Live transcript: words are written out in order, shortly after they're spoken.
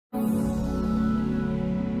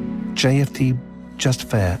JFD, just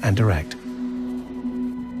fair and direct.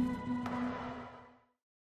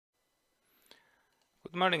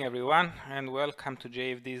 Good morning everyone and welcome to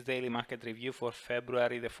JFD's daily market review for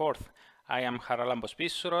February the 4th. I am Charalambos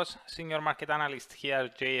Pissouros, senior market analyst here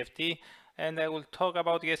at JFD, and I will talk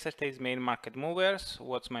about yesterday's main market movers,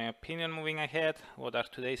 what's my opinion moving ahead, what are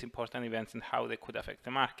today's important events and how they could affect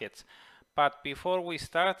the markets. But before we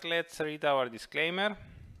start, let's read our disclaimer.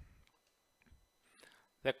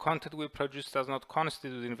 The content we produce does not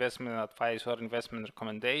constitute investment advice or investment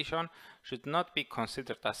recommendation, should not be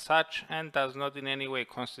considered as such, and does not in any way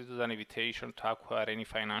constitute an invitation to acquire any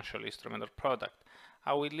financial instrument or product.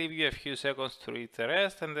 I will leave you a few seconds to read the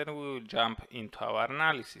rest and then we will jump into our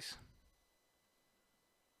analysis.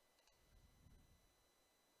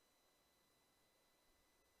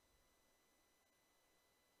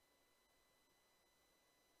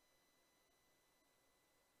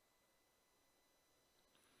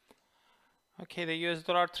 Okay, the US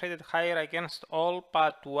dollar traded higher against all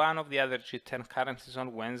but one of the other G10 currencies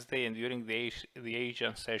on Wednesday and during the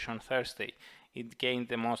Asian session Thursday. It gained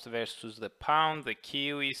the most versus the pound, the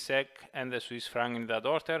Kiwi, SEK and the Swiss franc in that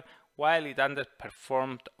order, while it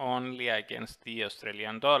underperformed only against the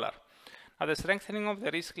Australian dollar. Now, the strengthening of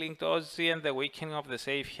the risk-linked Aussie and the weakening of the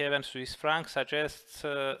safe haven Swiss franc suggests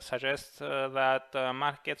that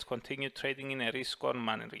markets continued trading in a risk-on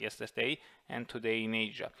manner yesterday and today in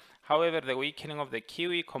Asia. However, the weakening of the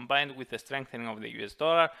Kiwi combined with the strengthening of the US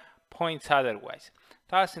dollar points otherwise.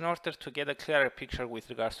 Thus, in order to get a clearer picture with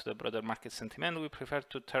regards to the broader market sentiment, we prefer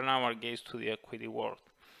to turn our gaze to the equity world.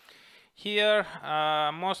 Here,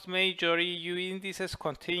 most major EU indices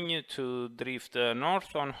continue to drift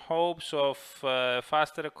north on hopes of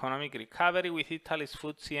faster economic recovery, with Italy's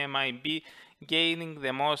FTSE MIB gaining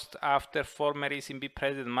the most after former ECB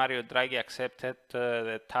President Mario Draghi accepted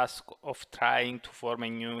the task of trying to form a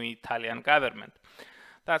new Italian government.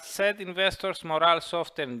 That said, investors' morale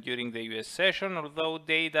softened during the US session, although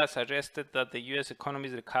data suggested that the US economy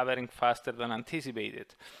is recovering faster than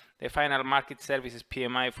anticipated. The final market services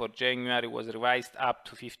PMI for January was revised up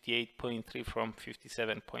to 58.3 from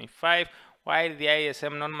 57.5, while the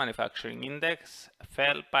ISM non-manufacturing index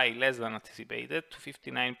fell by less than anticipated to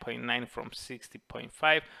 59.9 from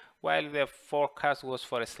 60.5, while the forecast was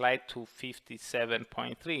for a slide to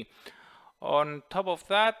 57.3. On top of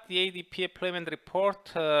that, the ADP employment report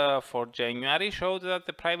for January showed that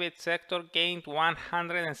the private sector gained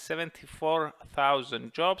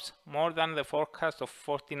 174,000 jobs, more than the forecast of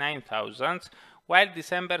 49,000, while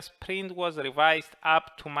December's print was revised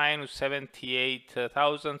up to minus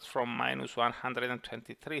 78,000 from minus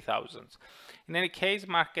 123,000. In any case,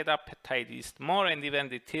 market appetite eased more and even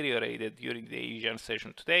deteriorated during the Asian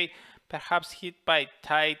session today, perhaps hit by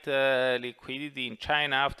tight liquidity in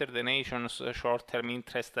China after the nation's short-term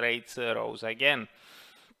interest rates rose again.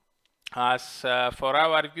 As for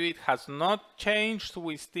our view, it has not changed.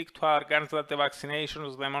 We stick to our guns that the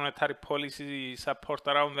vaccinations, the monetary policy support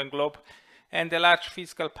around the globe, and the large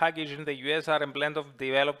fiscal package in the US are a blend of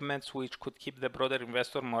developments which could keep the broader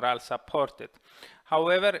investor morale supported.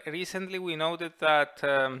 However, recently we noted that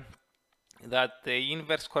the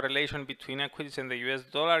inverse correlation between equities and the US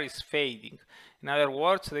dollar is fading. In other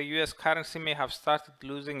words, the US currency may have started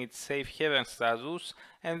losing its safe haven status,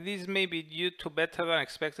 and this may be due to better than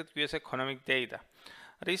expected US economic data.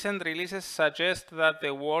 Recent releases suggest that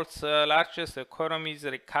the world's largest economy is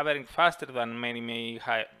recovering faster than many may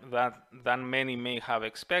have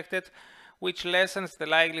expected, which lessens the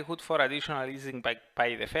likelihood for additional easing by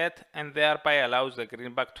the Fed and thereby allows the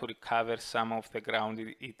greenback to recover some of the ground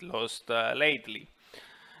it lost lately.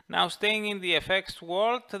 Now, staying in the FX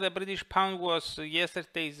world, the British pound was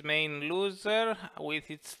yesterday's main loser,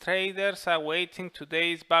 with its traders awaiting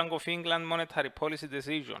today's Bank of England monetary policy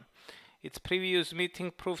decision. Its previous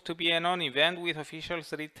meeting proved to be a non-event, with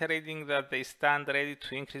officials reiterating that they stand ready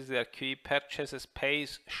to increase their QE purchases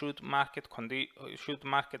pace should market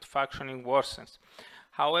functioning worsens.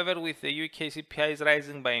 However, with the UK CPIs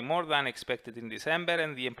rising by more than expected in December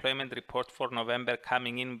and the employment report for November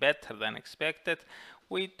coming in better than expected,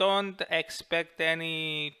 we don't expect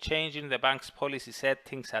any change in the bank's policy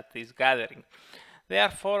settings at this gathering.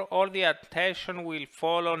 Therefore, all the attention will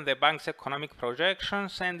fall on the bank's economic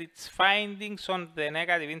projections and its findings on the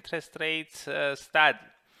negative interest rates study.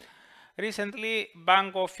 Recently,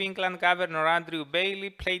 Bank of England Governor Andrew Bailey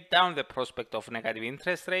played down the prospect of negative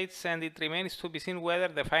interest rates, and it remains to be seen whether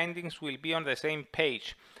the findings will be on the same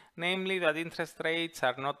page, namely that interest rates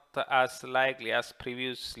are not as likely as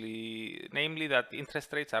previously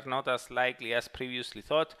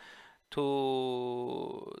thought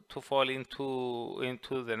to fall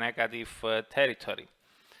into the negative territory.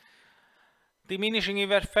 Diminishing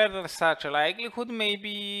even further such a likelihood may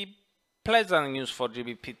be pleasant news for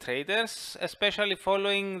GBP traders, especially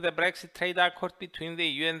following the Brexit trade accord between the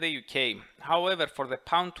EU and the UK. However, for the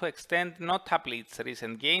pound to extend notably its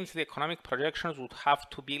recent gains, the economic projections would have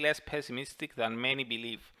to be less pessimistic than many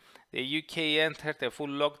believe. The UK entered a full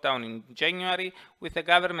lockdown in January, with the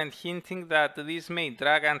government hinting that this may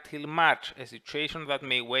drag until March, a situation that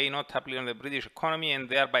may weigh notably on the British economy and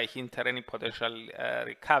thereby hinder any potential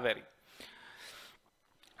recovery.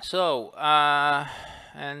 So,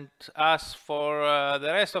 and as for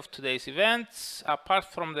the rest of today's events, apart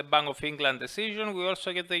from the Bank of England decision, we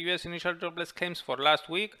also get the US initial jobless claims for last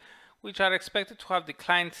week, which are expected to have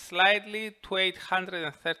declined slightly to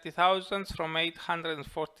 830,000 from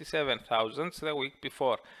 847,000 the week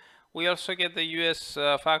before. We also get the US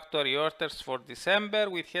factory orders for December,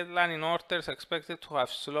 with headline orders expected to have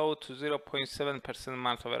slowed to 0.7%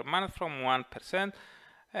 month over month from 1%,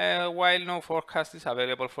 while no forecast is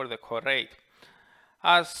available for the core rate.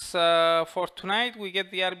 As for tonight, we get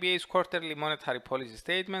the RBA's quarterly monetary policy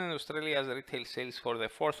statement and Australia's retail sales for the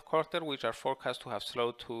fourth quarter, which are forecast to have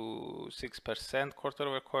slowed to 6% quarter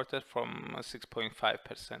over quarter from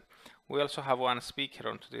 6.5%. We also have one speaker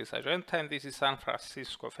on today's agenda, and this is San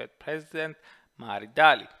Francisco Fed President Mary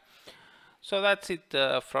Daly. So that's it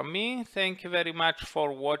from me. Thank you very much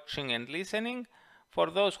for watching and listening. For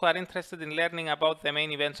those who are interested in learning about the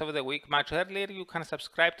main events of the week much earlier, you can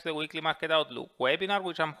subscribe to the Weekly Market Outlook webinar,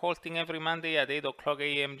 which I'm holding every Monday at 8 o'clock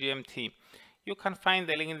AM GMT. You can find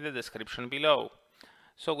the link in the description below.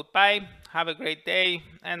 So goodbye, have a great day,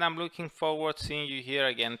 and I'm looking forward to seeing you here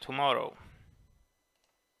again tomorrow.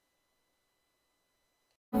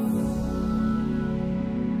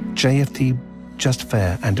 JFT, just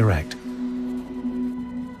fair and direct.